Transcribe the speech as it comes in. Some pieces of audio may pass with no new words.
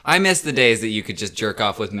I miss the days that you could just jerk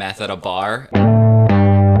off with meth at a bar.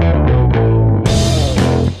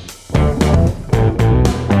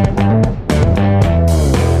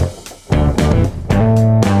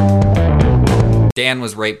 Dan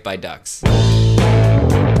was raped by ducks.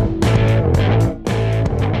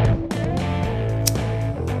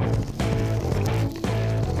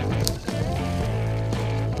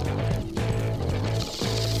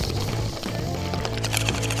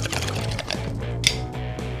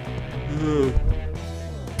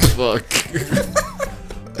 Fuck.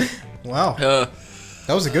 Wow.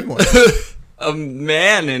 That was a good one. A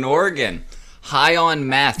man in Oregon, high on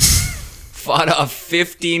meth, fought off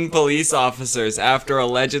 15 police officers after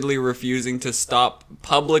allegedly refusing to stop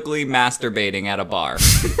publicly masturbating at a bar.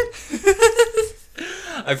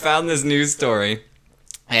 I found this news story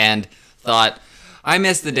and thought, I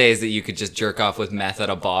miss the days that you could just jerk off with meth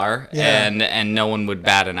at a bar and no one would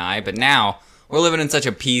bat an eye, but now we're living in such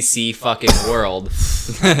a PC fucking world.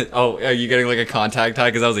 Oh, are you getting like a contact high?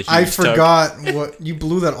 Because that was a huge I forgot what you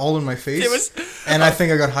blew that all in my face. And I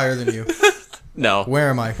think I got higher than you. No. Where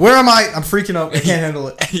am I? I'm freaking out. I can't handle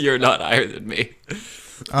it. You're not higher than me.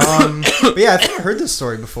 But yeah, I think I heard this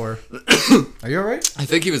story before. Are you alright? I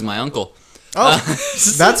think he was my uncle. Oh,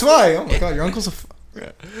 that's why. Oh my god, your uncle's a...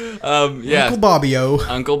 Yeah. Uncle Bobby-o.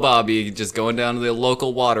 Uncle Bobby just going down to the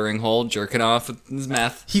local watering hole, jerking off with his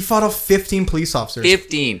meth. He fought off 15 police officers.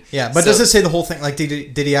 15. Yeah, but does it say the whole thing? Like, did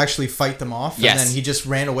he actually fight them off? Yes. And then he just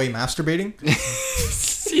ran away masturbating?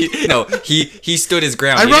 No, he stood his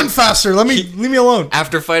ground. I run faster. Leave me alone.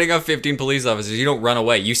 After fighting off 15 police officers, you don't run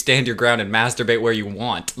away. You stand your ground and masturbate where you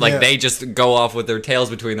want. Like, they just go off with their tails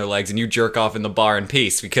between their legs and you jerk off in the bar in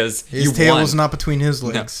peace because his tail was not between his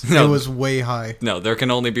legs. No. It was way high. No, there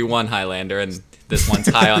can only be one Highlander and this one's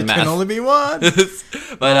high on meth. There can only be one.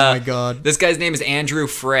 But, oh my god. This guy's name is Andrew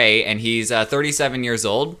Frey and he's 37 years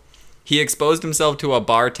old. He exposed himself to a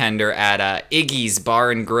bartender at Iggy's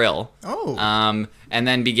Bar and Grill. Oh. And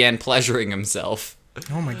then began pleasuring himself.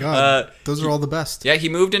 Oh my god. Those are all the best. Yeah, he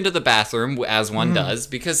moved into the bathroom, as one does,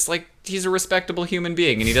 because, like, he's a respectable human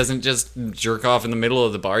being, and he doesn't just jerk off in the middle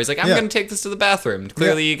of the bar. He's like, I'm going to take this to the bathroom.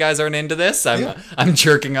 Clearly, you guys aren't into this. I'm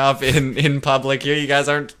jerking off in public here. You guys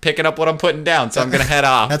aren't picking up what I'm putting down, so I'm going to head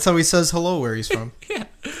off. That's how he says hello where he's from. Yeah.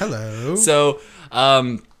 Hello.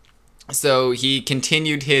 So he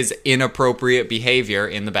continued his inappropriate behavior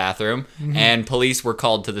in the bathroom, and police were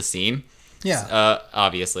called to the scene. Yeah.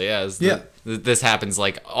 Obviously, this happens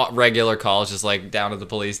like regular calls, just like down at the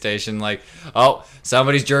police station, like, oh,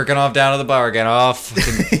 somebody's jerking off down at the bar again. Oh,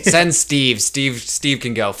 send Steve. Steve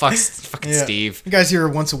can go. Fucking Steve. You guys here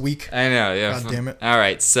once a week. I know. Yeah. God damn it. All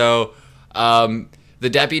right. So, the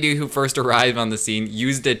deputy who first arrived on the scene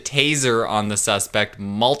used a taser on the suspect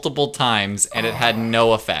multiple times, and it had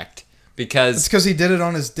no effect. It's because he did it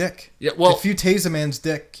on his dick. Yeah, well, if you tase a man's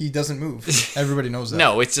dick, he doesn't move. Everybody knows that.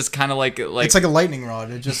 No, it's just kind of like it's like a lightning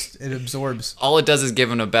rod. It absorbs. All it does is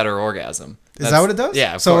give him a better orgasm. Is that what it does?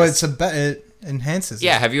 Yeah. So it enhances.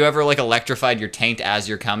 Yeah. Have you ever like electrified your taint as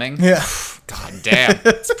you're coming? Yeah. God damn.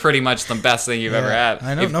 It's pretty much the best thing you've ever had.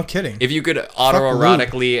 I know. No kidding. If you could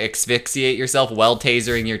autoerotically asphyxiate yourself while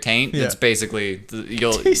tasering your taint, it's basically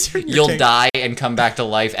you'll die and come back to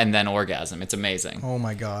life and then orgasm. It's amazing. Oh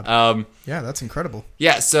my god. Yeah, that's incredible.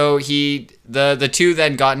 Yeah. So the two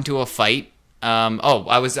then got into a fight.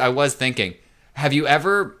 I was thinking, have you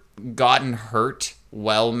ever gotten hurt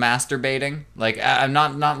while masturbating? Like, I'm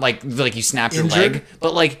not like you snapped your leg,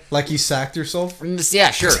 but like you sacked yourself.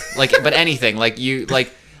 Yeah, sure. Like, but anything, like you,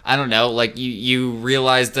 like, I don't know, like you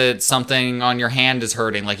realize that something on your hand is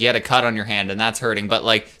hurting, like you had a cut on your hand and that's hurting, but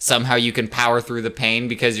like somehow you can power through the pain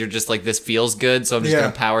because you're just like, this feels good, so I'm just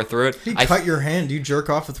gonna power through it. You cut your hand. Do you jerk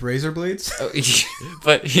off with razor blades?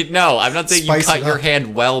 But no, I'm not saying you cut your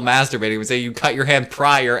hand while masturbating. I'm saying you cut your hand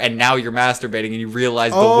prior and now you're masturbating and you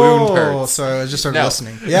realize the wound hurts. Oh, sorry, I just started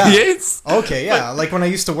listening. Yeah. Okay, yeah. Like when I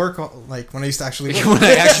used to work, like when I used to actually work. When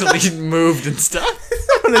I actually moved and stuff.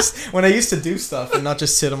 When I used to do stuff and not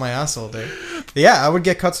just sit on my ass all day. Yeah, I would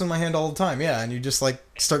get cuts on my hand all the time. Yeah, and you just like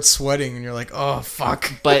start sweating and you're like, oh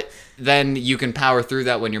fuck. But then you can power through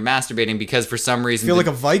that when you're masturbating because for some reason I feel like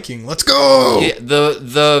a Viking. Let's go.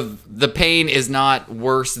 The pain is not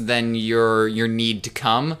worse than your need to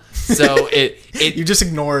come. So it you just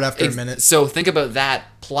ignore it after a minute. So think about that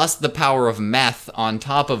plus the power of meth on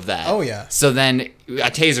top of that. Oh yeah. So then a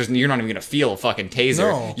taser, you're not even gonna feel a fucking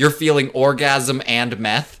taser. No. You're feeling orgasm and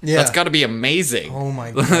meth. Yeah. That's got to be amazing. Oh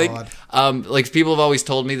my god. Like people have always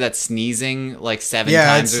told me that sneezing like 7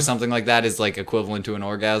 times or something like that is like equivalent to an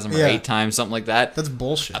orgasm, or 8 times, something like that. That's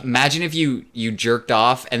bullshit. Imagine if you jerked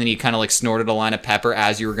off and then you kind of like snorted a line of pepper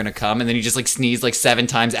as you were gonna come, and then you just like sneezed like 7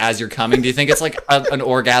 times as you're coming. Do you think it's like an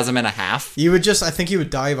orgasm and a half? I think you would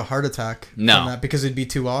die of a heart attack. No. From that because it'd be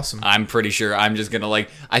too awesome. I'm pretty sure I'm just gonna like.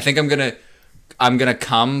 I think I'm gonna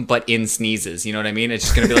come, but in sneezes. You know what I mean? It's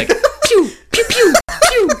just gonna be like pew pew pew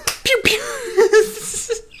pew pew pew.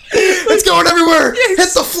 It's going everywhere.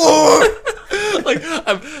 Hit the floor.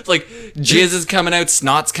 like jizz is coming out,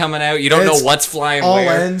 snot's coming out. You don't know what's flying all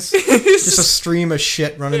where. ends. Just a stream of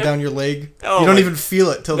shit running down your leg. Oh, you don't even feel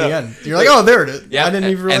it till the end. You're like, oh, there it is. Yeah, I didn't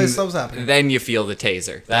even realize that was happening. Then you feel the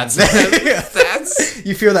taser. That's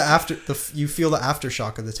you feel the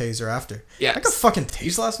aftershock of the taser after. Yeah, I got fucking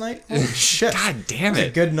tased last night. Holy shit! God damn it! That was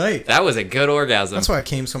a good night. That was a good orgasm. That's why I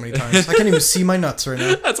came so many times. I can't even see my nuts right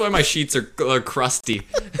now. That's why my sheets are crusty.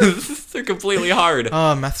 They're completely hard.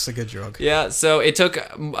 Meth's a good drug. Yeah, so it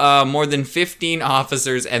took more than 15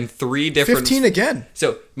 officers and 3 different... 15 again.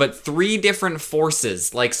 But 3 different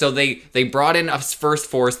forces. Like, so they brought in a first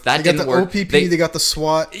force. That they didn't got the work. OPP, they got the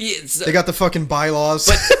SWAT. They got the fucking bylaws.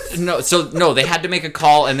 But no, they had to make a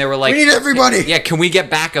call, and they were like... We need everybody! Yeah, can we get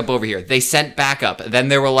backup over here? They sent backup. Then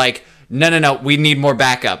they were like, no, we need more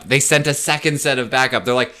backup. They sent a second set of backup.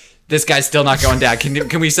 They're like... This guy's still not going down.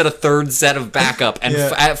 Can we set a third set of backup? And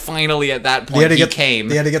finally, at that point, he came.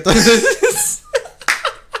 They had to get the...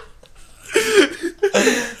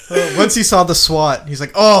 Once he saw the SWAT, he's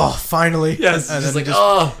like, "Oh, finally!" Yes, and just then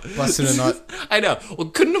like, busted a nut. I know. Well,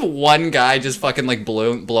 couldn't have one guy just fucking like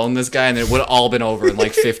blown this guy, and it would have all been over in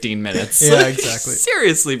like 15 minutes? Yeah, exactly.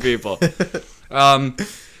 Seriously, people.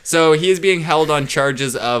 So he is being held on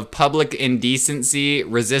charges of public indecency,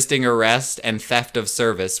 resisting arrest, and theft of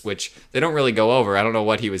service, which they don't really go over. I don't know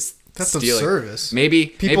what he was stealing. Theft of service. Maybe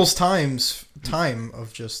people's time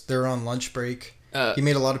of just they're on lunch break. He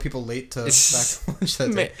made a lot of people late to back to lunch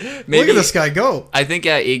that day. Look at this guy go. I think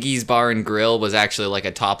Iggy's Bar and Grill was actually like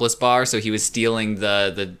a topless bar, so he was stealing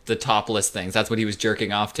the topless things. That's what he was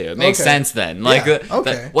jerking off to. It makes sense then. Like,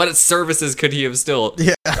 what services could he have stolen?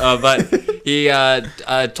 Yeah. But he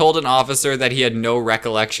told an officer that he had no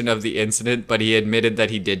recollection of the incident, but he admitted that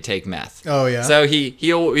he did take meth. Oh yeah. So he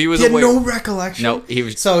was. He had no recollection. No, he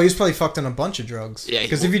was. So he's probably fucked on a bunch of drugs. Yeah.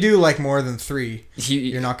 Because if you do like more than 3,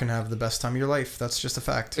 you're not gonna have the best time of your life. That's just a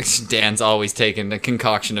fact. Dan's always taken a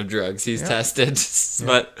concoction of drugs. He's tested,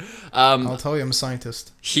 but I'll tell you, I'm a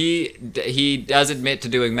scientist. He does admit to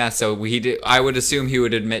doing meth, so I would assume he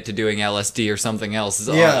would admit to doing LSD or something else.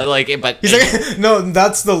 Yeah, but he's like, no,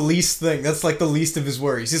 that's the least thing. That's like the least of his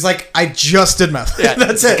worries. He's like, I just did meth. Yeah,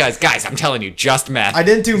 that's it, guys. I'm telling you, just meth. I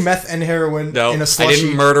didn't do meth and heroin in a slushie. I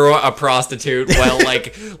didn't murder a prostitute while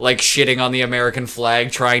like shitting on the American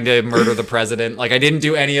flag, trying to murder the president. Like I didn't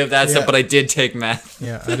do any of that stuff, but I did take meth.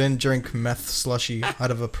 Yeah, I didn't drink meth slushy out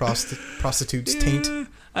of a prostitute's taint.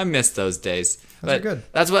 I miss those days. Those are good.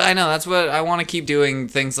 That's what I know. That's what I want to keep doing.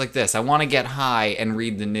 Things like this. I want to get high and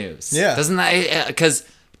read the news. Yeah. Doesn't that? Because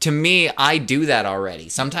to me, I do that already.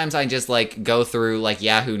 Sometimes I just like go through like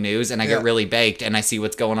Yahoo News and I get really baked and I see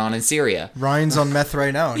what's going on in Syria. Ryan's on meth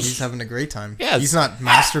right now and he's having a great time. Yeah. He's not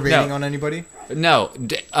masturbating on anybody. No.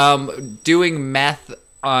 Doing meth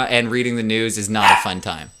and reading the news is not a fun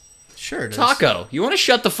time. Sure it is. Taco, you want to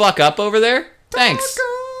shut the fuck up over there? Thanks.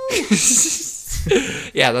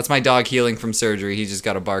 Yeah, that's my dog healing from surgery. He just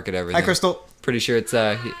got to bark at everything. Hi, Crystal. Pretty sure it's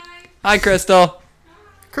Hi, Crystal.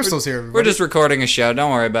 Crystal's here, everybody. We're just recording a show. Don't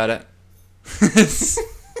worry about it.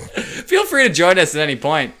 Feel free to join us at any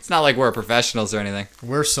point. It's not like we're professionals or anything.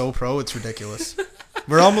 We're so pro, it's ridiculous.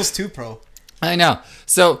 We're almost too pro. I know.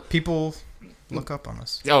 So people look up on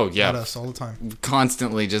us. Oh yeah, at us all the time.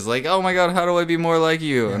 Constantly, just like, oh my god, how do I be more like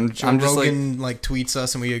you? Yeah, I'm just Rogan, like tweets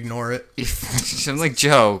us and we ignore it. I'm like,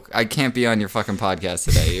 Joe, I can't be on your fucking podcast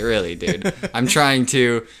today. Really, dude. I'm trying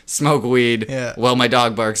to smoke weed while my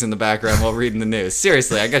dog barks in the background while reading the news.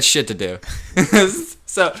 Seriously, I got shit to do.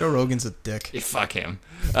 So Joe Rogan's a dick. Fuck him.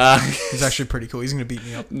 He's actually pretty cool. He's gonna beat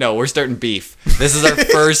me up. No, we're starting beef. This is our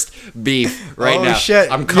first beef right now. Oh shit!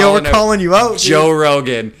 We're calling you out, Joe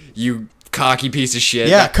Rogan. You cocky piece of shit.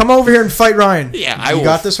 Yeah, come over here and fight Ryan. Yeah, you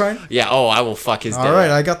got this, Ryan? Yeah. Oh, I will fuck his. All right,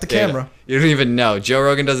 I got the camera. You don't even know. Joe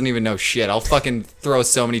Rogan doesn't even know shit. I'll fucking throw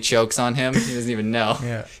so many chokes on him. He doesn't even know.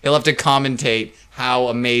 Yeah. He'll have to commentate how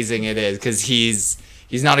amazing it is because he's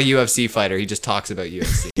not a UFC fighter. He just talks about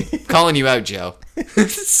UFC. Calling you out, Joe.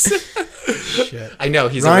 Shit. I know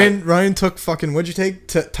he's Ryan took fucking, what'd you take?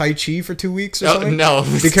 Tai Chi for 2 weeks or something? No.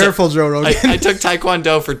 Be careful, Joe Rogan. I took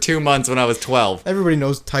Taekwondo for 2 months when I was 12. Everybody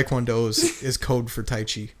knows Taekwondo is code for Tai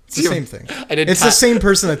Chi. It's the same thing. It's the same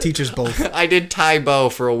person that teaches both. I did Tai Bo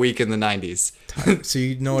for a week in the 90s. So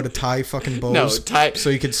you know how to tie fucking bows? No, so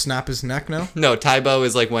you could snap his neck now? No, Tai Bo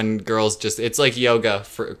is like when girls it's like yoga,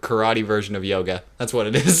 for karate version of yoga. That's what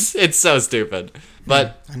it is. It's so stupid.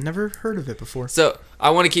 But I never heard of it before. So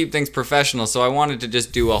I want to keep things professional, so I wanted to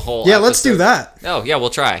just do a whole episode. Let's do that. Oh, yeah,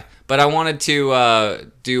 we'll try. But I wanted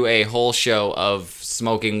to do a whole show of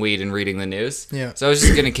smoking weed and reading the news. Yeah. So I was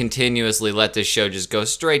just going to continuously let this show just go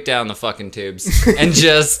straight down the fucking tubes and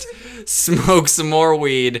just smoke some more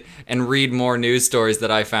weed and read more news stories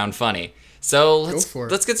that I found funny. So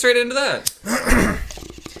let's get straight into that.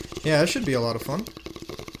 Yeah, it should be a lot of fun.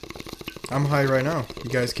 I'm high right now. You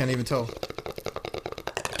guys can't even tell.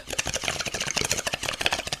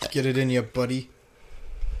 Get it in you, buddy.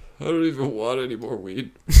 I don't even want any more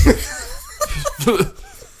weed.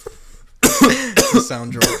 The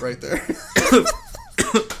sound drop right there.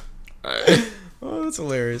 Alright. Oh, that's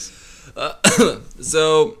hilarious.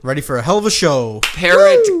 So ready for a hell of a show.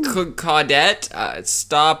 Parrot Caudette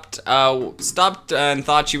stopped and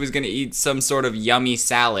thought she was going to eat some sort of yummy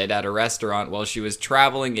salad at a restaurant while she was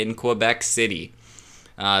traveling in Quebec City.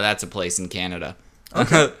 That's a place in Canada.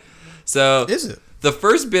 Okay. So is it? The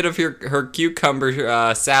first bit of her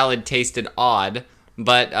cucumber salad tasted odd,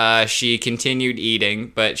 but she continued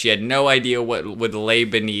eating, but she had no idea what would lay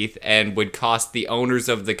beneath and would cost the owners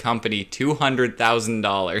of the company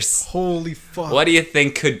 $200,000. Holy fuck. What do you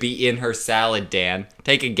think could be in her salad, Dan?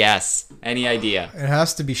 Take a guess. Any idea? It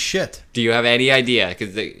has to be shit. Do you have any idea? Do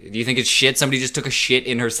you think it's shit? Somebody just took a shit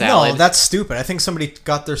in her salad? No, that's stupid. I think somebody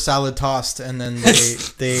got their salad tossed and then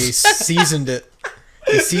they seasoned it.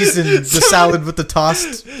 They seasoned the salad with the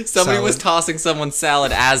tossed Somebody salad. was tossing someone's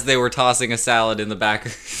salad as they were tossing a salad in the back.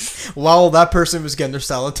 While that person was getting their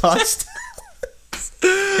salad tossed.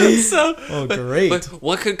 Oh, great. But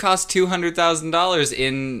what could cost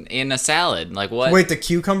 $200,000 in a salad? Like what? Wait, the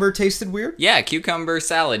cucumber tasted weird? Yeah, cucumber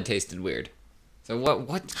salad tasted weird. So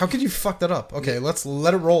what? How could you fuck that up? Okay, let's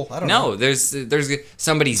let it roll. I don't know. No, there's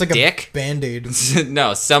somebody's it's like dick. A Band-Aid.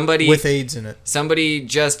 No, somebody with AIDS in it.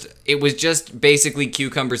 It was just basically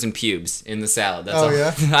cucumbers and pubes in the salad. That's all.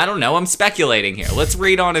 Yeah? I don't know. I'm speculating here. Let's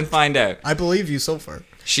read on and find out. I believe you so far.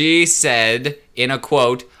 She said in a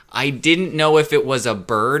quote, "I didn't know if it was a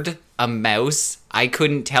bird, a mouse. I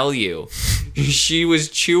couldn't tell you." She was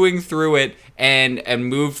chewing through it and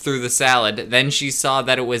moved through the salad. Then she saw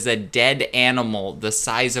that it was a dead animal the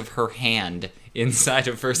size of her hand inside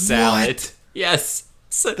of her salad. What? Yes.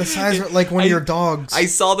 The size of like one of your dogs. I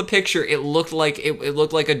saw the picture. It looked like it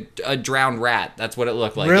looked like a drowned rat. That's what it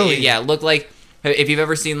looked like. Really? It looked like, if you've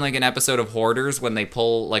ever seen like an episode of Hoarders when they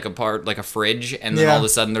pull like apart like a fridge and then all of a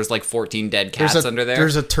sudden there's like 14 dead cats under there.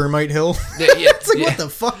 There's a termite hill. It's like what the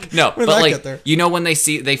fuck? No, but like you know when they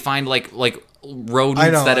find like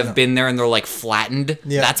rodents that have been there and they're like flattened.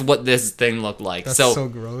 Yeah. That's what this thing looked like. That's so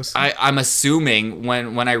gross. I'm assuming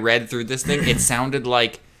when I read through this thing, it sounded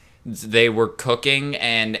like they were cooking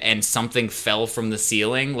and something fell from the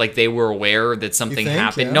ceiling. Like they were aware that something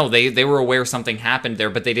happened. Yeah. No, they were aware something happened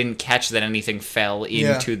there, but they didn't catch that anything fell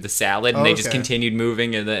into the salad, and they just continued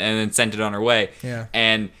moving and then sent it on her way. Yeah.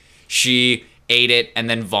 And she ate it and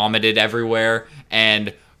then vomited everywhere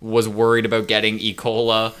and was worried about getting E.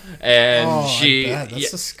 coli, and that's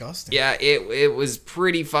disgusting. Yeah, it was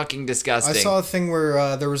pretty fucking disgusting. I saw a thing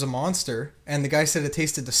where there was a Monster, and the guy said it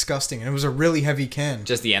tasted disgusting, and it was a really heavy can.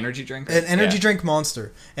 Just the energy drink? An energy drink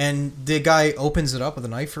Monster, and the guy opens it up with a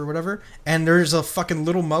knife or whatever, and there's a fucking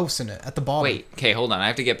little mouse in it at the bottom. Wait, okay, hold on. I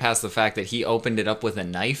have to get past the fact that he opened it up with a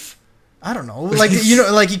knife. I don't know, like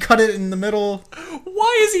like he cut it in the middle.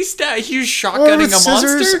 Why is he he was shotgunning a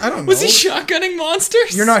monster? I don't know. Was he shotgunning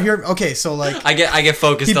monsters? You're not here. Okay, so like I get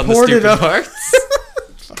focused on the stupid parts.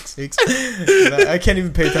 Fuck's sakes. I can't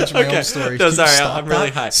even pay attention to my own story. No, sorry, I'm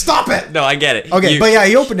really high. Stop it. No, I get it. Okay, but yeah,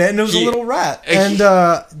 he opened it and it was a little rat, and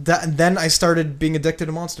then I started being addicted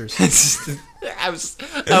to monsters. I was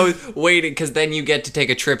waiting because then you get to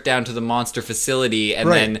take a trip down to the monster facility,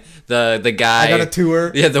 and then the guy I got a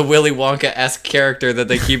tour. Yeah, the Willy Wonka-esque character that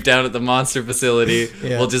they keep down at the monster facility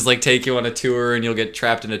will just like take you on a tour, and you'll get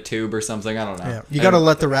trapped in a tube or something. I don't know. Yeah, you got to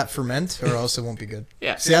let the rat ferment, or else it won't be good.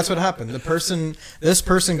 Yeah. See, that's what happened. This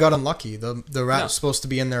person got unlucky. The rat was supposed to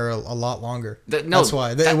be in there a lot longer. That's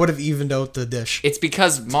why it would have evened out the dish. It's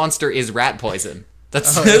because monster is rat poison.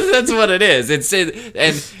 That's that's what it is.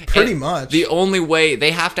 Pretty much. The only way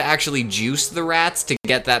they have to actually juice the rats to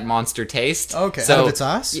get that monster taste. Okay, so, out of its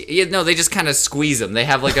ass? No, they just kind of squeeze them. They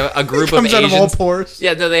have like a group of comes Asians. out of all pores.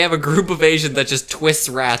 Yeah, no, they have a group of Asians that just twists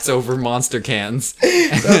rats over monster cans.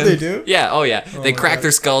 That's what they do? Yeah, oh yeah. They crack God.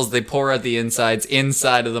 their skulls, they pour out the insides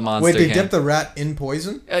inside of the monster Wait, they can. dip the rat in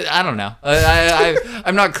poison? I don't know.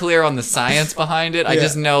 I'm not clear on the science behind it. I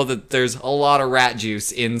just know that there's a lot of rat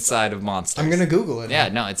juice inside of monsters. I'm going to Google it. Yeah,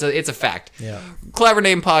 no, it's a fact. Yeah. Clever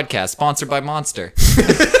Name Podcast, sponsored by Monster.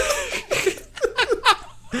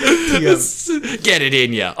 Get it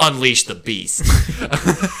in ya. Unleash the beast. Is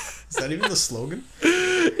that even the slogan?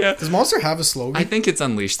 Yeah. Does Monster have a slogan? I think it's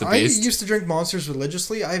Unleash the Beast. I used to drink Monsters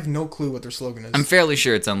religiously. I have no clue what their slogan is. I'm fairly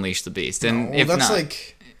sure it's Unleash the Beast. And if that's not,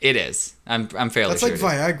 like... it is. I'm fairly That's sure. like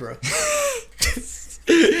Viagra.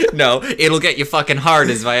 No, it'll get you fucking hard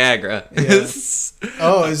as Viagra. Yeah.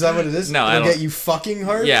 Oh, is that what it is? No, It'll get you fucking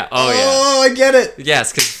hard? Yeah, Oh, yeah. I get it.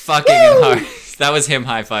 Yes, because fucking and hard. That was him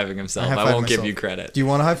high-fiving himself. I high-five won't give myself. you credit. Do you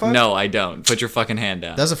want a high five? No, I don't. Put your fucking hand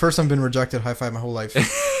down. That's the first time I've been rejected high five my whole life.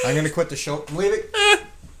 I'm going to quit the show. I'm leaving.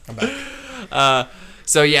 I'm back.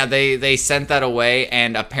 So yeah, they sent that away,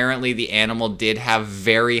 and apparently the animal did have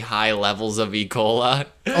very high levels of E. coli.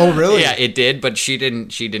 Oh, really? Yeah, it did, but she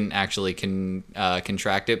didn't actually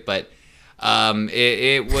contract it. But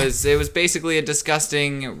it was basically a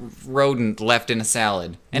disgusting rodent left in a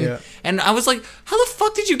salad, and I was like, how the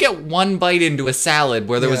fuck did you get one bite into a salad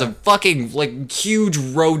where there was a fucking like huge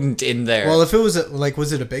rodent in there? Well, if it was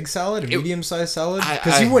was it a big salad, a medium-sized salad?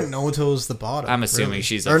 Because you wouldn't know until it was the bottom. I'm assuming really.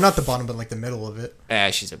 she's or not the bottom, but like the middle of it.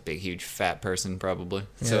 She's a big, huge, fat person probably.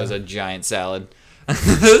 So it was a giant salad.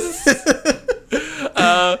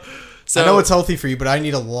 So, I know it's healthy for you, but I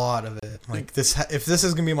need a lot of it. Like this, if this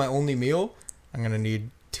is gonna be my only meal, I'm gonna need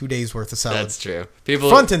 2 days worth of salad. That's true. People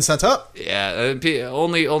front and set up. Yeah,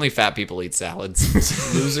 only fat people eat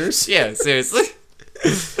salads. Losers. Yeah, seriously.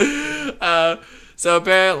 So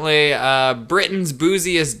apparently, Britain's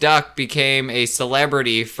booziest duck became a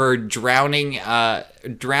celebrity for downing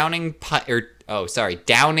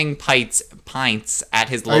pints at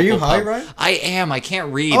his local Are you high, pub. Ryan? I am. I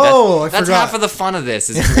can't read. Oh, that's forgot. half of the fun of this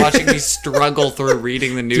is watching me struggle through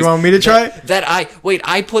reading the news. Do you want me to try it?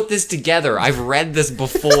 I put this together. I've read this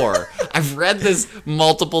before. I've read this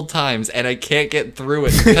multiple times, and I can't get through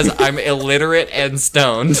it because I'm illiterate and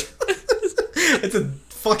stoned. It's a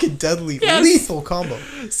fucking deadly, lethal combo.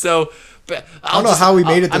 So, but I don't know how we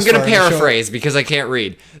made it this I'm going far to in the show. paraphrase because I can't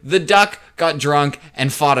read. The duck got drunk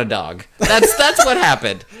and fought a dog. That's what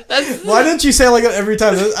happened. Why didn't you say it like that every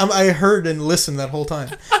time? I heard and listened that whole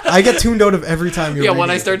time. I get tuned out of every time you're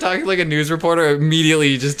when I start talking like a news reporter, immediately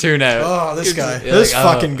you just tune out. Oh, this guy. This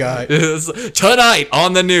fucking guy. Tonight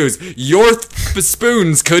on the news, your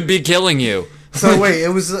spoons could be killing you. So wait, it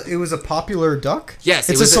was a popular duck? Yes,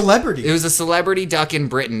 it's a celebrity. It was a celebrity duck in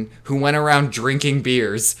Britain who went around drinking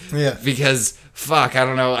beers. Yeah. Because I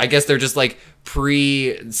don't know. I guess they're just like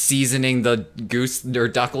pre-seasoning the goose or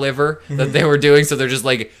duck liver that they were doing, so they're just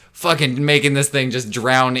like fucking making this thing just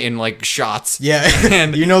drown in like shots. Yeah.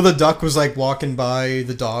 And you know the duck was like walking by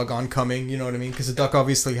the dog oncoming, you know what I mean? Because the duck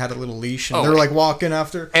obviously had a little leash and they were like walking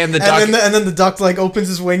after. And the duck and then the duck like opens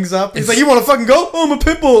his wings up. He's like, "You want to fucking go? Oh, I'm a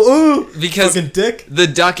pit bull." Ooh. Because fucking dick. The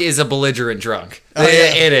duck is a belligerent drunk. Oh,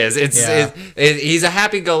 yeah. It is. He's a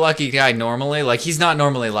happy-go-lucky guy normally. Like he's not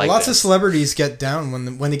normally like Lots this. of celebrities get down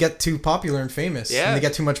when they get too popular and famous. Yeah. And they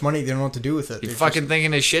get too much money, they don't know what to do with it. He's fucking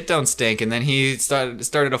thinking his shit don't stink, and then he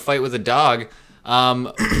started a fight with a dog.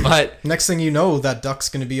 But next thing you know, that duck's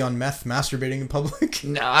gonna be on meth masturbating in public.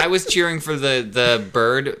 no, I was cheering for the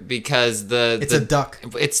bird because it's a duck.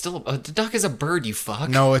 It's still the duck is a bird. You fuck.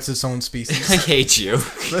 No, it's its own species. I hate you.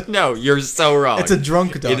 No, you're so wrong. It's a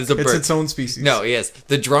drunk duck. It is a bird. It's its own species. No, yes,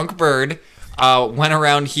 the drunk bird. Went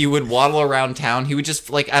around. He would waddle around town. He would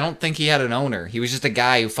just I don't think he had an owner. He was just a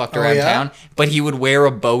guy who fucked around town. But he would wear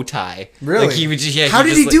a bow tie. Really? Like he would just. How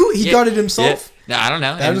did he do it? He got it himself. Yeah. No, I don't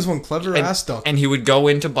know. That is one clever ass duck. And he would go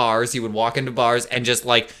into bars. He would walk into bars and just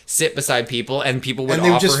sit beside people, and people would and they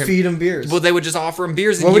would offer just him, feed him beers. Well, they would just offer him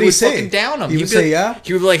beers, and what would he say? Fucking down him. He would say yeah.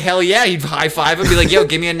 He would be like, hell yeah. He'd high five him, be like, yo,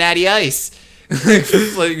 give me a natty ice.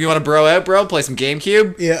 Like, you want to bro out, bro? Play some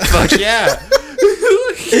GameCube? Yeah. Fuck yeah.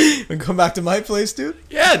 And come back to my place, dude.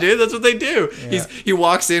 Yeah, dude, that's what they do. Yeah. He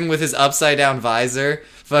walks in with his upside down visor,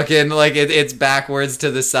 fucking it's backwards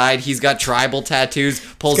to the side. He's got tribal tattoos.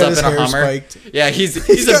 Pulls up in a Hummer. Spiked. Yeah, he's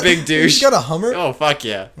a big douche. He's got a Hummer. Oh fuck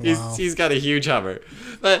yeah, Wow. he's got a huge Hummer.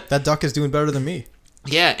 But that duck is doing better than me.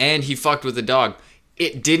 yeah, and he fucked with the dog.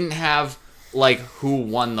 It didn't have who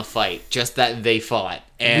won the fight, just that they fought.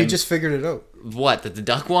 And we just figured it out. What? That the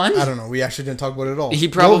duck won? I don't know. We actually didn't talk about it at all. He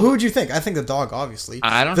probably. Well, who would you think? I think the dog, obviously.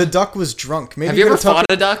 I don't. The duck was drunk. Maybe Have you ever fought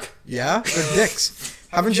a duck? Yeah, they're dicks.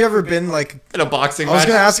 Haven't you ever been like in a boxing match? I was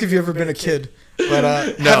gonna match? ask if you ever been a kid,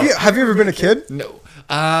 but No. Have you ever been a kid? No.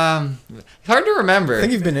 Hard to remember. I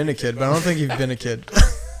think you've been in a kid, but I don't think you've been a kid.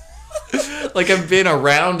 Like I've been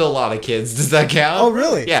around a lot of kids. Does that count? Oh,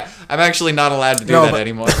 really? Yeah. I'm actually not allowed to do that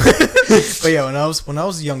anymore. But yeah, when I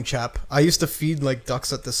was a young chap, I used to feed like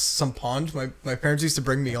ducks at some pond. My parents used to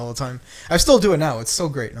bring me all the time. I still do it now. It's so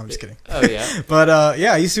great. No, I'm just kidding. Oh yeah. But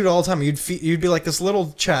yeah, I used to do it all the time. You'd be like this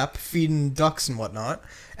little chap feeding ducks and whatnot.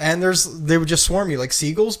 And they would just swarm you like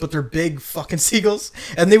seagulls, but they're big fucking seagulls,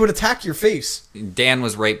 and they would attack your face. Dan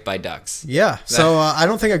was raped by ducks. Yeah, so I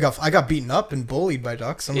don't think I got beaten up and bullied by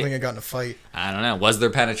ducks. I don't think I got in a fight. I don't know. Was there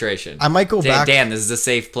penetration? I might go back. Dan, this is a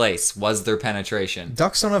safe place. Was there penetration?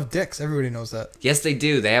 Ducks don't have dicks. Everybody knows that. Yes, they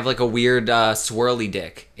do. They have like a weird swirly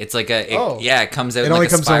dick. It's like it comes out. It like only a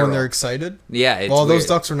comes spiral. out when they're excited. Yeah, it's well, weird. those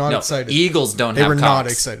ducks were not excited. Eagles don't They have were cocks. not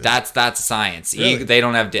excited. That's science. Really? They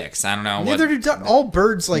don't have dicks. I don't know. Neither do ducks. All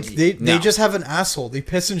birds they No. just have an asshole. They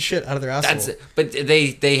piss and shit out of their asshole. But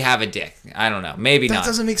they have a dick. I don't know. Maybe That not.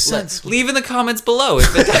 doesn't make sense. Leave in the comments below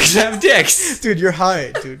if the ducks have dicks. Dude, you're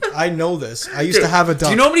high, dude. I know this. I used to have a duck. Do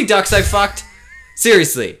you know how many ducks I fucked?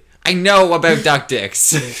 Seriously, I know about duck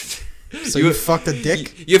dicks. So you fucked a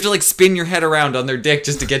dick? You have to like spin your head around on their dick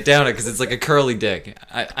just to get down it because it's like a curly dick.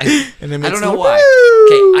 I don't know why.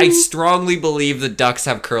 Okay, I strongly believe that ducks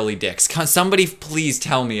have curly dicks. Somebody please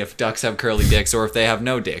tell me if ducks have curly dicks or if they have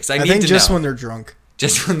no dicks. I need think to just know. when they're drunk.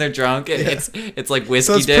 Just when they're drunk, it's like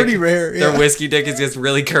whiskey So it's dick. pretty rare. Yeah. Their whiskey dick is just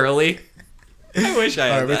really curly. I wish I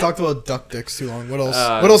had Alright, we that. talked about duck dicks too long. What else?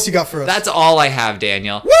 What else you got for us? That's all I have,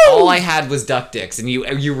 Daniel. Woo! All I had was duck dicks, and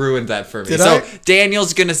you ruined that for me. Did so I?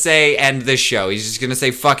 Daniel's gonna say end this show. He's just gonna say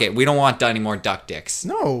fuck it. We don't want any more duck dicks.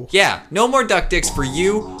 No. Yeah, no more duck dicks for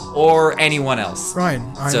you or anyone else.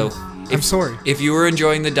 Ryan, I'm sorry. If you were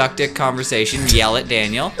enjoying the duck dick conversation, yell at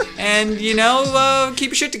Daniel, and keep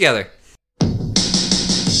your shit together.